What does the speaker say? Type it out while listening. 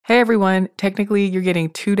Hey everyone, technically you're getting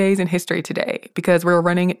 2 days in history today because we're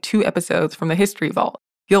running 2 episodes from the History Vault.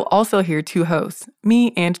 You'll also hear 2 hosts,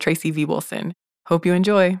 me and Tracy V. Wilson. Hope you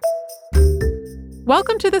enjoy.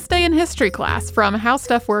 Welcome to This Day in History class from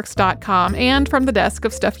HowStuffWorks.com and from the desk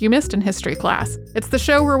of Stuff You Missed in History class. It's the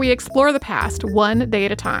show where we explore the past one day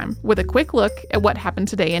at a time with a quick look at what happened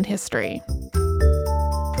today in history.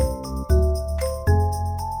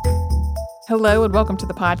 Hello and welcome to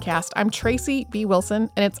the podcast. I'm Tracy V. Wilson,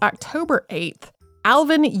 and it's October 8th.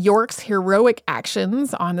 Alvin York's heroic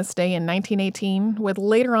actions on this day in 1918 would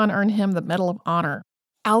later on earn him the Medal of Honor.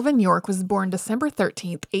 Alvin York was born December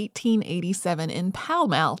 13th, 1887 in Pall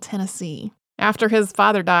Mall, Tennessee. After his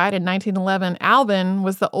father died in 1911, Alvin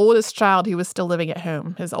was the oldest child who was still living at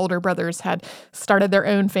home. His older brothers had started their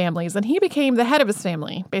own families, and he became the head of his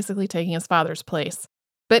family, basically taking his father's place.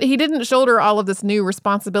 But he didn't shoulder all of this new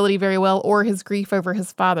responsibility very well or his grief over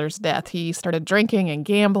his father's death. He started drinking and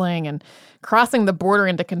gambling and crossing the border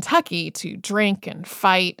into Kentucky to drink and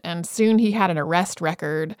fight, and soon he had an arrest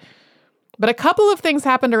record. But a couple of things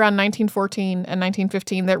happened around 1914 and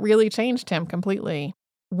 1915 that really changed him completely.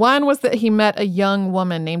 One was that he met a young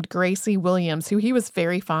woman named Gracie Williams, who he was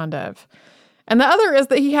very fond of. And the other is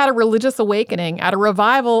that he had a religious awakening at a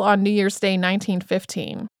revival on New Year's Day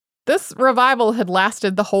 1915. This revival had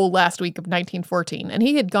lasted the whole last week of 1914, and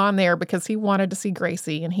he had gone there because he wanted to see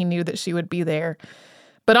Gracie, and he knew that she would be there.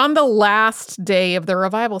 But on the last day of the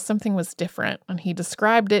revival, something was different, and he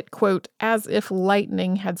described it, quote, as if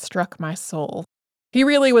lightning had struck my soul. He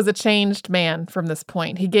really was a changed man from this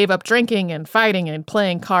point. He gave up drinking and fighting and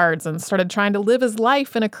playing cards and started trying to live his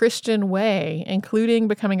life in a Christian way, including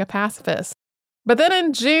becoming a pacifist. But then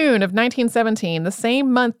in June of 1917, the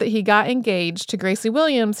same month that he got engaged to Gracie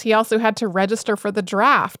Williams, he also had to register for the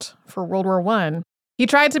draft for World War I. He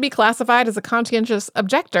tried to be classified as a conscientious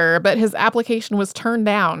objector, but his application was turned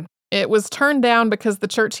down. It was turned down because the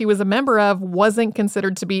church he was a member of wasn't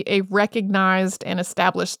considered to be a recognized and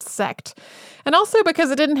established sect, and also because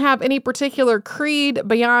it didn't have any particular creed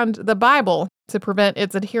beyond the Bible to prevent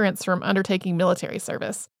its adherents from undertaking military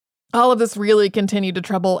service. All of this really continued to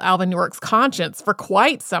trouble Alvin York's conscience for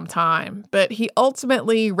quite some time, but he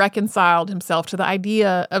ultimately reconciled himself to the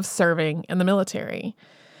idea of serving in the military.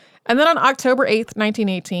 And then on October 8th,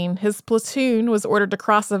 1918, his platoon was ordered to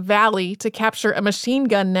cross a valley to capture a machine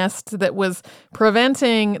gun nest that was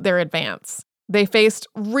preventing their advance. They faced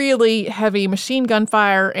really heavy machine gun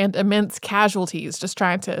fire and immense casualties just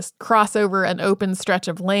trying to cross over an open stretch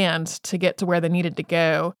of land to get to where they needed to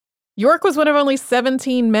go. York was one of only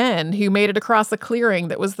 17 men who made it across a clearing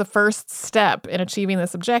that was the first step in achieving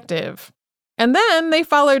this objective. And then they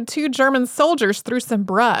followed 2 German soldiers through some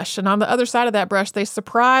brush, and on the other side of that brush, they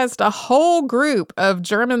surprised a whole group of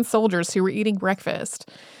German soldiers who were eating breakfast.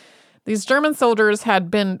 These German soldiers had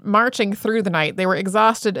been marching through the night. They were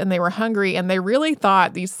exhausted and they were hungry, and they really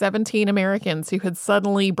thought these 17 Americans who had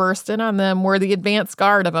suddenly burst in on them were the advance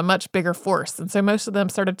guard of a much bigger force, and so most of them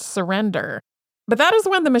started to surrender. But that is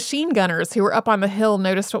when the machine gunners who were up on the hill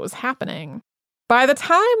noticed what was happening. By the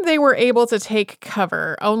time they were able to take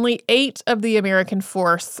cover, only 8 of the American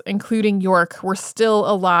force, including York, were still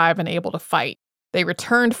alive and able to fight. They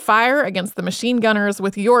returned fire against the machine gunners,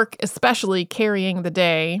 with York especially carrying the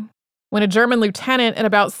day. When a German lieutenant and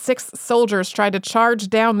about 6 soldiers tried to charge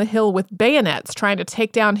down the hill with bayonets, trying to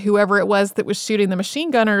take down whoever it was that was shooting the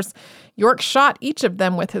machine gunners, York shot each of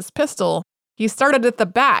them with his pistol. He started at the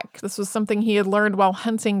back. This was something he had learned while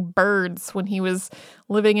hunting birds when he was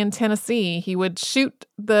living in Tennessee. He would shoot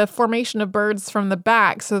the formation of birds from the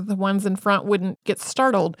back so that the ones in front wouldn't get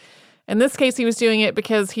startled. In this case, he was doing it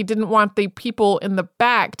because he didn't want the people in the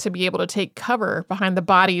back to be able to take cover behind the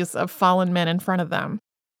bodies of fallen men in front of them.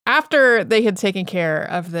 After they had taken care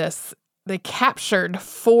of this, they captured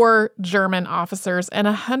 4 German officers and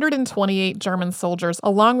 128 German soldiers,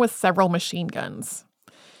 along with several machine guns.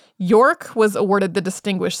 York was awarded the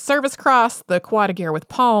Distinguished Service Cross, the Croix de Guerre with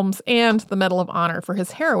Palms, and the Medal of Honor for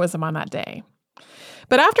his heroism on that day.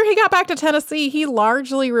 But after he got back to Tennessee, he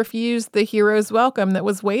largely refused the hero's welcome that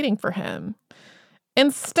was waiting for him.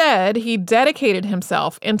 Instead, he dedicated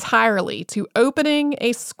himself entirely to opening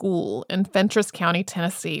a school in Fentress County,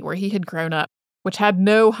 Tennessee, where he had grown up, which had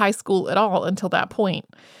no high school at all until that point.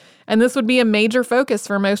 And this would be a major focus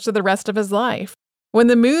for most of the rest of his life. When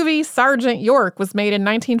the movie Sergeant York was made in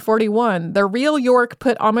 1941, the real York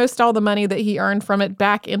put almost all the money that he earned from it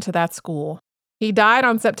back into that school. He died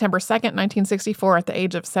on September 2nd, 1964, at the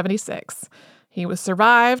age of 76. He was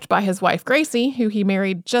survived by his wife Gracie, who he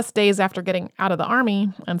married just days after getting out of the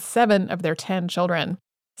Army, and 7 of their 10 children.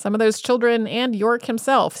 Some of those children and York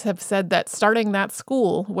himself have said that starting that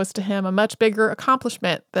school was to him a much bigger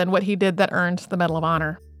accomplishment than what he did that earned the Medal of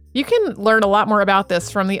Honor. You can learn a lot more about this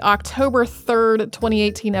from the October 3rd,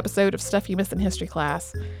 2018 episode of Stuff You Missed in History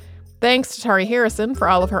Class. Thanks to Tari Harrison for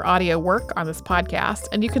all of her audio work on this podcast,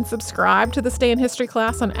 and you can subscribe to This Day in History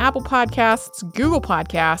Class on Apple Podcasts, Google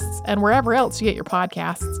Podcasts, and wherever else you get your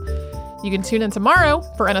podcasts. You can tune in tomorrow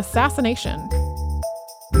for an assassination.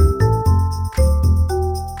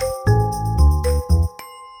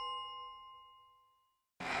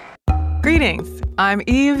 Greetings, I'm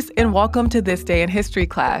Eves, and welcome to This Day in History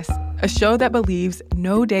Class, a show that believes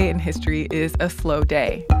no day in history is a slow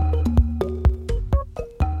day.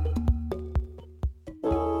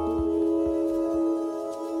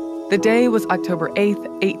 The day was October 8th,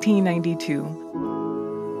 1892.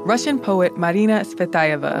 Russian poet Marina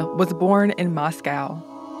Tsvetaeva was born in Moscow.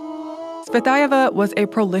 Tsvetaeva was a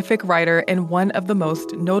prolific writer and one of the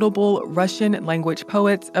most notable Russian-language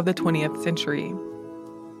poets of the 20th century.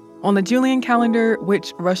 On the Julian calendar,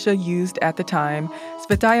 which Russia used at the time,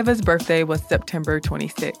 Tsvetaeva's birthday was September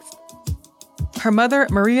 26th. Her mother,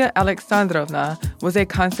 Maria Alexandrovna, was a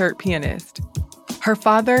concert pianist. Her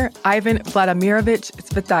father, Ivan Vladimirovich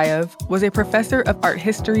Tsvetaev, was a professor of art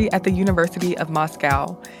history at the University of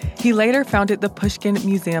Moscow. He later founded the Pushkin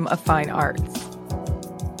Museum of Fine Arts.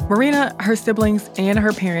 Marina, her siblings, and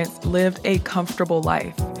her parents lived a comfortable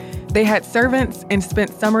life. They had servants and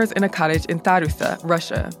spent summers in a cottage in Tarusa,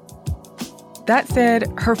 Russia. That said,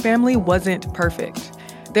 her family wasn't perfect.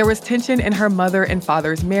 There was tension in her mother and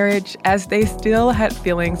father's marriage as they still had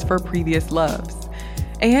feelings for previous loves.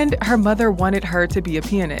 And her mother wanted her to be a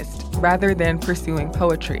pianist rather than pursuing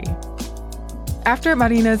poetry. After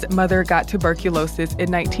Marina's mother got tuberculosis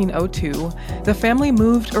in 1902, the family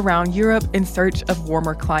moved around Europe in search of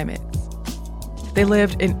warmer climates. They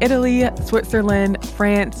lived in Italy, Switzerland,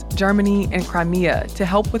 France, Germany, and Crimea to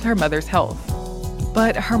help with her mother's health.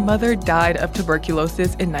 But her mother died of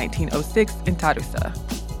tuberculosis in 1906 in Tarusa.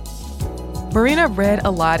 Marina read a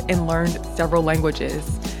lot and learned several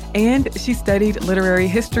languages, and she studied literary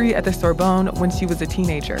history at the Sorbonne when she was a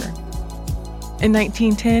teenager. In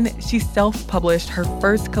 1910, she self-published her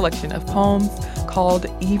first collection of poems called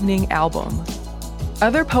Evening Album.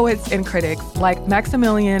 Other poets and critics like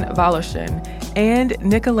Maximilian Voloshin and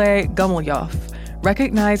Nikolai Gumilyov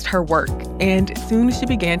recognized her work, and soon she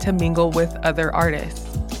began to mingle with other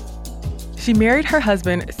artists. She married her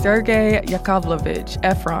husband, Sergei Yakovlevich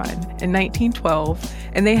Efron, in 1912,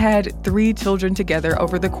 and they had 3 children together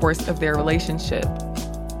over the course of their relationship.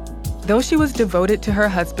 Though she was devoted to her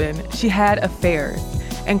husband, she had affairs,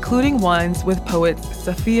 including ones with poets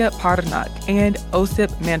Sofia Parnak and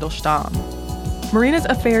Osip Mandelstam. Marina's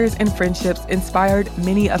affairs and friendships inspired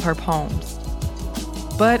many of her poems.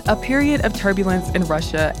 But a period of turbulence in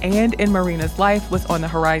Russia and in Marina's life was on the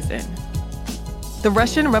horizon. The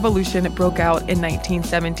Russian Revolution broke out in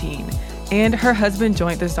 1917, and her husband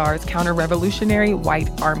joined the Tsar's counter-revolutionary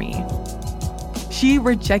White Army. She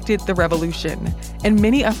rejected the revolution, and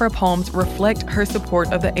many of her poems reflect her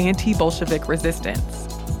support of the anti-Bolshevik resistance.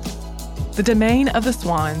 The Domain of the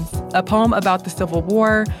Swans, a poem about the Civil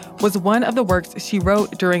War, was one of the works she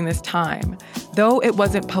wrote during this time, though it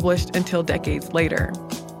wasn't published until decades later.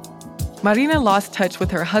 Marina lost touch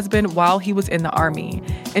with her husband while he was in the army,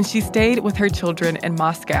 and she stayed with her children in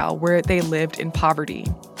Moscow, where they lived in poverty.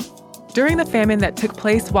 During the famine that took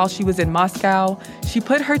place while she was in Moscow, she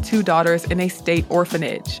put her 2 daughters in a state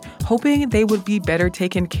orphanage, hoping they would be better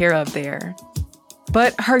taken care of there.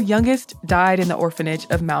 But her youngest died in the orphanage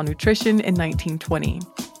of malnutrition in 1920.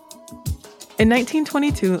 In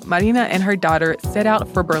 1922, Marina and her daughter set out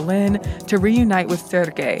for Berlin to reunite with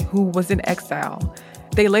Sergei, who was in exile.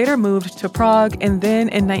 They later moved to Prague and then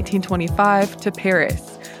in 1925 to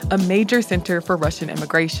Paris, a major center for Russian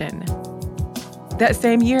immigration. That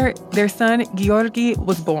same year, their son Georgy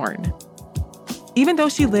was born. Even though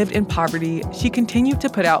she lived in poverty, she continued to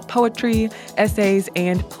put out poetry, essays,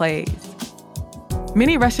 and plays.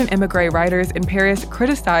 Many Russian émigré writers in Paris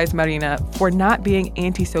criticized Marina for not being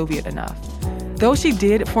anti-Soviet enough. Though she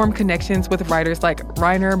did form connections with writers like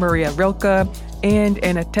Rainer Maria Rilke and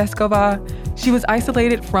Anna Teskova, she was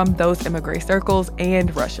isolated from those émigré circles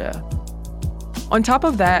and Russia. On top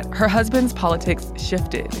of that, her husband's politics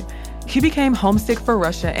shifted. He became homesick for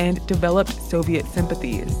Russia and developed Soviet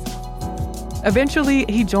sympathies. Eventually,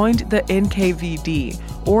 he joined the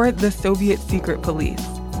NKVD, or the Soviet Secret Police.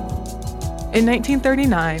 In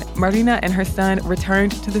 1939, Marina and her son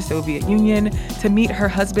returned to the Soviet Union to meet her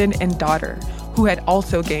husband and daughter, who had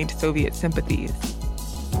also gained Soviet sympathies.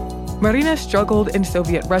 Marina struggled in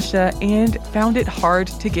Soviet Russia and found it hard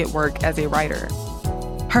to get work as a writer.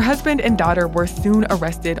 Her husband and daughter were soon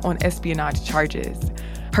arrested on espionage charges.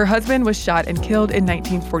 Her husband was shot and killed in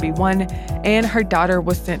 1941, and her daughter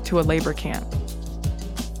was sent to a labor camp.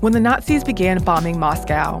 When the Nazis began bombing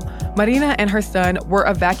Moscow, Marina and her son were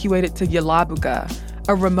evacuated to Yelabuga,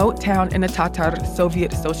 a remote town in the Tatar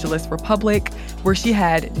Soviet Socialist Republic where she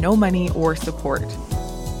had no money or support.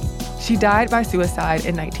 She died by suicide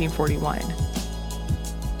in 1941.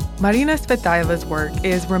 Marina Tsvetaeva's work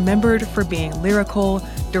is remembered for being lyrical,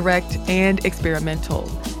 direct, and experimental,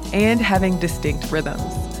 and having distinct rhythms.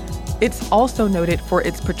 It's also noted for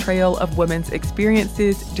its portrayal of women's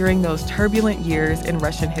experiences during those turbulent years in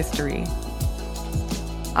Russian history.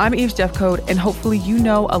 I'm Eve Jeffcoat, and hopefully you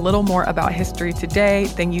know a little more about history today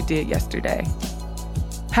than you did yesterday.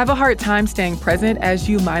 Have a hard time staying present as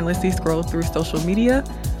you mindlessly scroll through social media?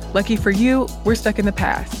 Lucky for you, we're stuck in the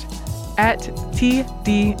past. At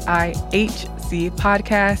TDIHC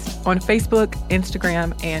Podcast on Facebook,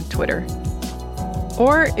 Instagram, and Twitter.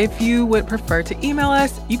 Or if you would prefer to email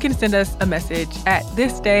us, you can send us a message at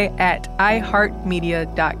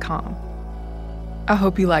thisday@iheartmedia.com. I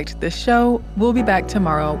hope you liked this show. We'll be back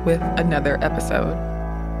tomorrow with another episode.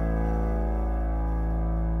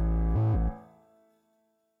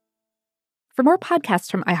 For more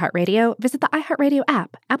podcasts from iHeartRadio, visit the iHeartRadio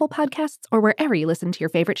app, Apple Podcasts, or wherever you listen to your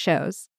favorite shows.